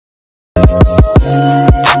Yeah.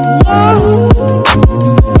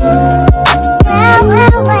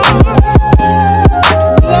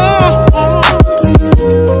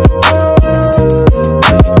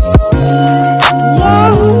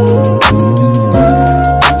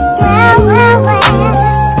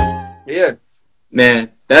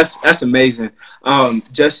 Man, that's amazing.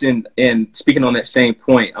 Just in speaking on that same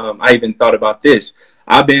point, I even thought about this.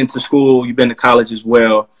 I've been to school, you've been to college as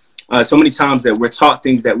well. So many times that we're taught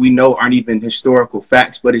things that we know aren't even historical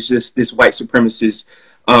facts, but it's just this white supremacist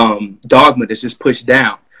dogma that's just pushed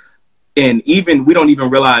down. And even we don't even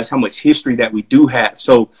realize how much history that we do have.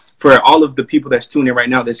 So for all of the people that's tuning in right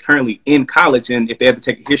now that's currently in college, and if they have to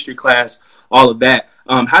take a history class, all of that,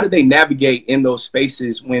 how do they navigate in those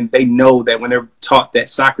spaces when they know that when they're taught that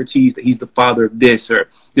Socrates, that he's the father of this, or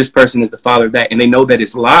this person is the father of that, and they know that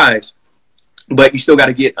it's lies, but you still got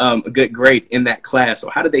to get a good grade in that class? So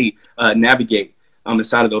how do they navigate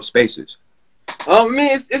inside of those spaces? I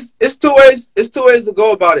mean, it's two ways. It's two ways to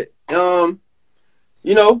go about it. You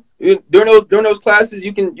know, during those classes,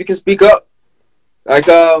 you can speak up. Like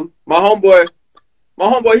my homeboy,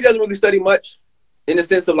 he doesn't really study much in the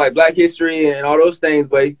sense of like Black history and all those things.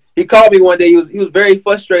 But he called me one day. He was very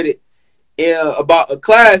frustrated about a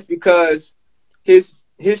class because his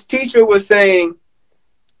teacher was saying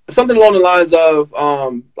something along the lines of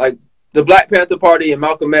like the Black Panther Party and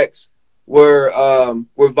Malcolm X were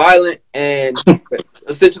violent, and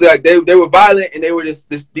essentially like they were violent, and they were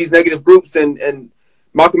these negative groups, and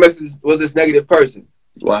Malcolm X was this negative person.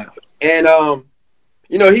 Wow. And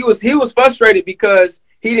you know, he was frustrated because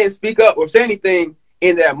he didn't speak up or say anything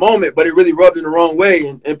in that moment, but it really rubbed him the wrong way,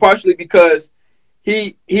 and partially because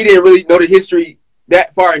he didn't really know the history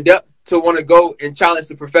that far in depth to want to go and challenge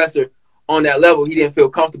the professor on that level. He didn't feel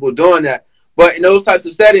comfortable doing that. But in those types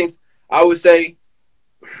of settings, I would say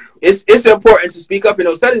it's important to speak up in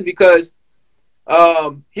those settings because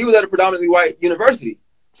he was at a predominantly white university.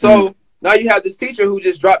 So now you have this teacher who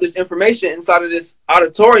just dropped this information inside of this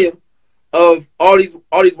auditorium of all these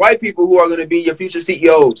white people who are going to be your future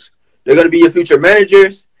CEOs. They're going to be your future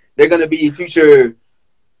managers. They're going to be your future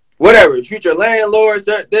whatever, future landlords.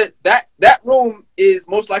 That room is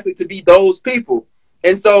most likely to be those people.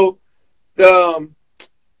 And so the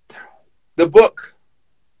book,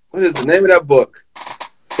 what is the name of that book?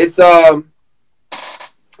 It's I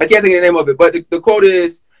can't think of the name of it, but the quote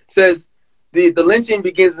says the lynching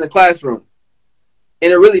begins in the classroom.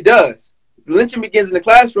 And it really does. The lynching begins in the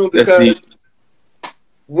classroom because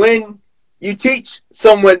when you teach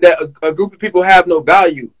someone that a group of people have no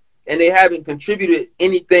value and they haven't contributed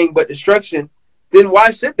anything but destruction, then why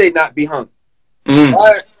should they not be hung?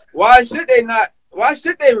 Why should they not? Why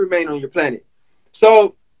should they remain on your planet?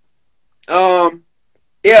 So,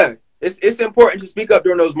 yeah, it's important to speak up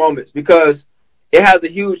during those moments because it has a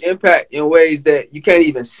huge impact in ways that you can't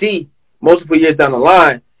even see multiple years down the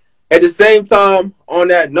line. At the same time, on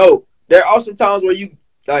that note, there are some times where you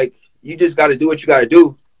just got to do what you got to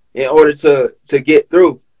do in order to get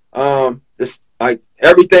through. Like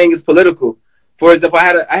everything is political. For example,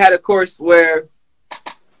 I had a course where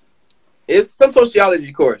it's some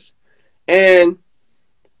sociology course, and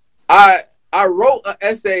I wrote an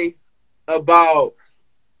essay about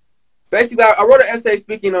basically I wrote an essay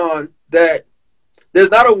speaking on that there's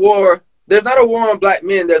not a war on Black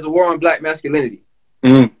men, there's a war on Black masculinity.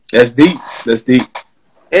 That's deep. That's deep.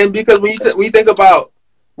 And because when you think about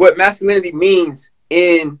what masculinity means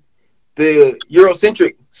in the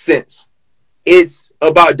Eurocentric sense, it's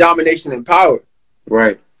about domination and power.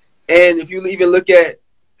 Right. And if you even look at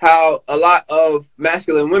how a lot of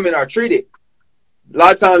masculine women are treated, a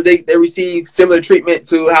lot of times they receive similar treatment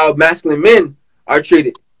to how masculine men are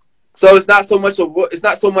treated. So it's not so much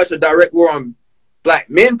a direct war on Black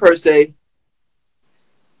men per se.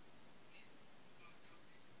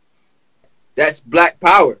 That's Black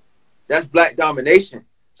power. That's Black domination.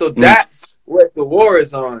 So that's what the war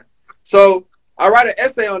is on. So I write an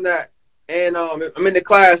essay on that, and I'm in the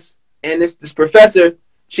class, and this professor,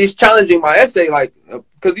 she's challenging my essay, like,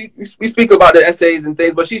 because we speak about the essays and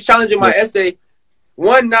things, but she's challenging my essay.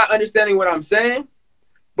 One, not understanding what I'm saying,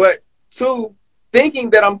 but two, thinking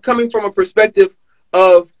that I'm coming from a perspective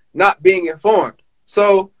of not being informed.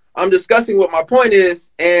 So I'm discussing what my point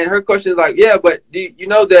is, and her question is like, yeah, but do you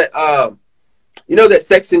know that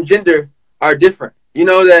sex and gender are different? You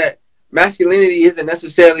know that masculinity isn't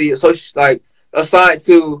necessarily assigned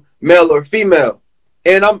to male or female.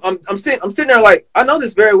 And I'm sitting there like, I know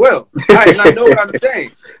this very well, right? And I know what I'm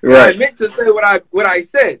saying. Right. I meant to say what I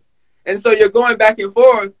said. And so you're going back and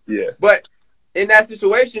forth. Yeah. But in that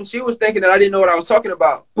situation, she was thinking that I didn't know what I was talking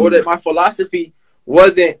about, or that my philosophy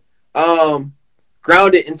wasn't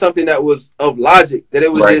grounded in something that was of logic. That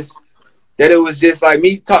it was Right. just that it was just like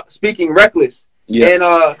me speaking reckless. Yeah.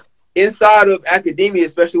 And inside of academia,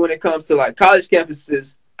 especially when it comes to like college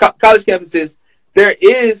campuses, there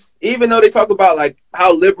is, even though they talk about like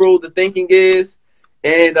how liberal the thinking is,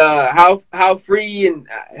 and how free and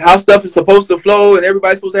how stuff is supposed to flow, and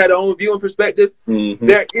everybody's supposed to have their own view and perspective. Mm-hmm.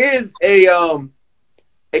 There is a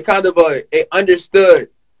kind of a understood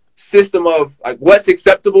system of like what's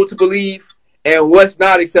acceptable to believe and what's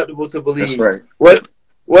not acceptable to believe. That's right.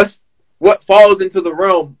 What falls into the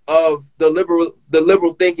realm of the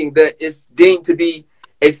liberal thinking that is deemed to be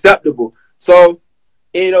acceptable. So,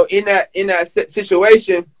 you know, in that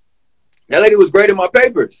situation, that lady was grading my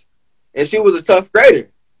papers, and she was a tough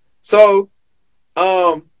grader. So,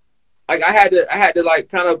 like I had to like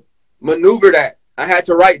kind of maneuver that. I had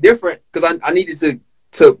to write different because I needed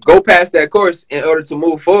to go past that course in order to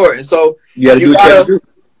move forward. And so you gotta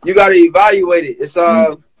evaluate it. It's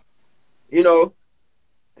you know,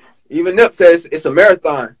 even Nip says it's a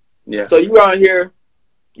marathon. Yeah. So you out here,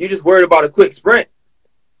 you just worried about a quick sprint,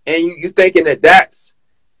 and you thinking that's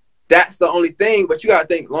the only thing, but you gotta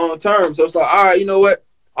think long term. So it's like, all right, you know what?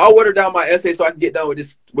 I'll water down my essay so I can get done with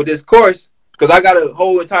this course, because I got a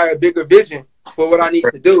whole entire bigger vision for what I need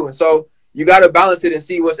to do. And so you gotta balance it and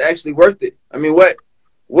see what's actually worth it. I mean,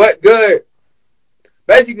 what good?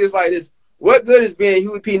 Basically, it's like this: what good is being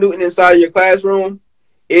Huey P. Newton inside of your classroom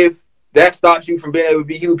if that stops you from being able to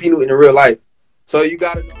be Huey P. Newton in real life? So you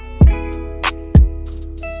gotta know.